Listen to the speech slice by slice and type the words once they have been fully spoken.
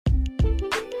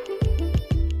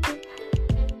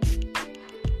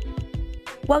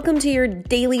Welcome to your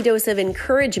daily dose of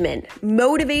encouragement,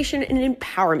 motivation, and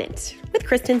empowerment with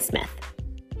Kristen Smith.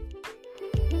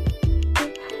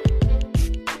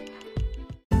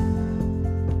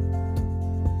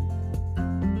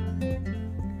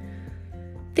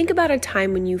 Think about a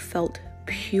time when you felt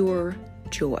pure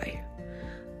joy,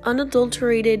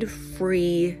 unadulterated,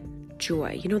 free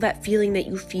joy. You know that feeling that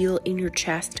you feel in your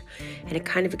chest and it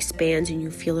kind of expands and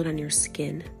you feel it on your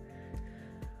skin?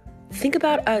 Think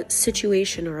about a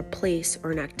situation or a place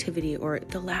or an activity or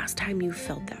the last time you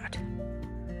felt that.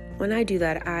 When I do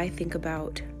that, I think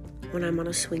about when I'm on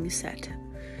a swing set.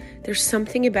 There's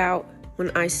something about when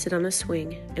I sit on a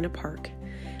swing in a park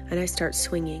and I start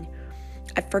swinging.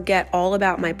 I forget all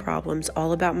about my problems,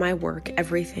 all about my work,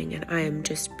 everything, and I am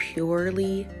just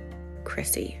purely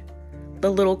Chrissy.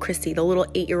 The little Chrissy, the little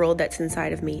 8-year-old that's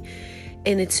inside of me.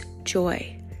 And it's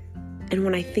joy. And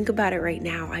when I think about it right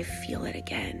now, I feel it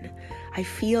again. I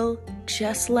feel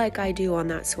just like I do on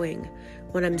that swing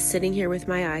when I'm sitting here with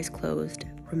my eyes closed,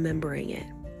 remembering it.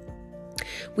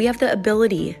 We have the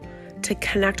ability to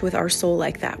connect with our soul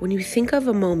like that. When you think of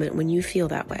a moment when you feel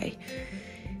that way,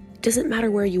 it doesn't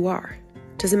matter where you are.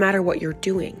 It doesn't matter what you're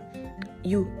doing.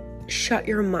 You shut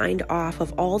your mind off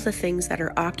of all the things that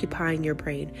are occupying your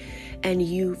brain and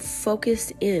you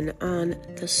focus in on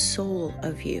the soul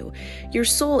of you. Your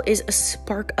soul is a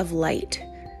spark of light.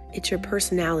 It's your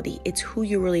personality. It's who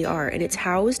you really are, and it's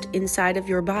housed inside of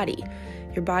your body.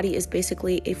 Your body is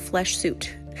basically a flesh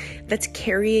suit that's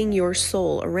carrying your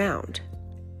soul around.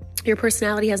 Your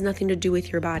personality has nothing to do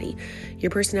with your body.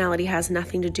 Your personality has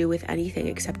nothing to do with anything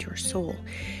except your soul.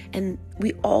 And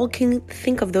we all can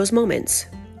think of those moments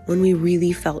when we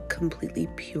really felt completely,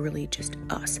 purely just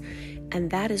us. And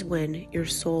that is when your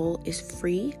soul is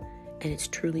free and it's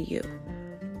truly you.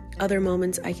 Other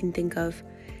moments I can think of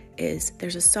is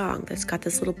there's a song that's got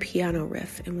this little piano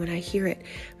riff. And when I hear it,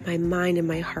 my mind and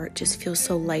my heart just feel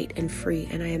so light and free.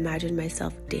 And I imagine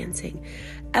myself dancing.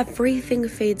 Everything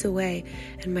fades away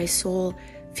and my soul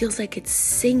feels like it's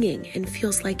singing and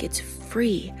feels like it's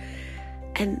free.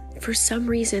 And for some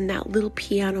reason, that little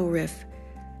piano riff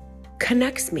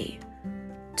connects me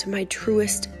to my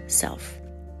truest self.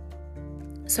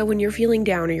 So when you're feeling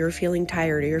down or you're feeling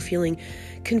tired or you're feeling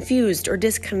confused or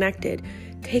disconnected,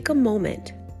 take a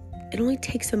moment. It only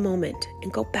takes a moment,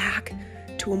 and go back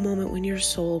to a moment when your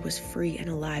soul was free and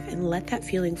alive and let that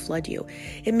feeling flood you.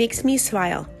 It makes me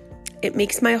smile. It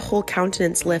makes my whole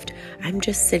countenance lift. I'm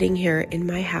just sitting here in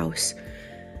my house.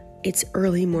 It's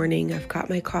early morning. I've got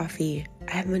my coffee.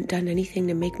 I haven't done anything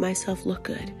to make myself look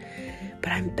good.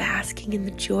 But I'm basking in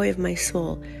the joy of my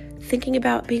soul, thinking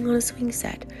about being on a swing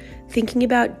set, thinking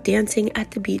about dancing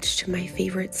at the beach to my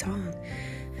favorite song.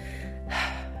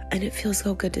 And it feels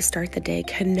so good to start the day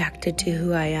connected to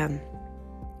who I am.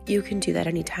 You can do that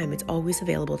anytime. It's always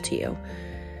available to you.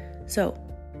 So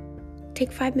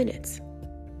take 5 minutes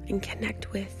and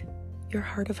connect with your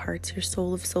heart of hearts, your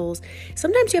soul of souls.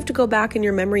 Sometimes you have to go back in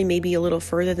your memory maybe a little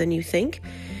further than you think.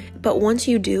 But once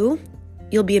you do,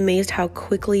 you'll be amazed how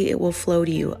quickly it will flow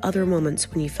to you. Other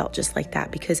moments when you felt just like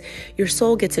that, because your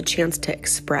soul gets a chance to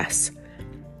express.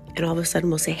 And all of a sudden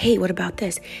we'll say, hey, what about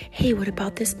this? Hey, what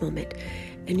about this moment?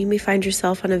 And you may find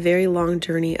yourself on a very long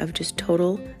journey of just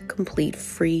total, complete,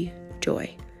 free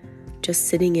joy. Just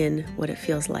sitting in what it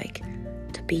feels like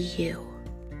to be you.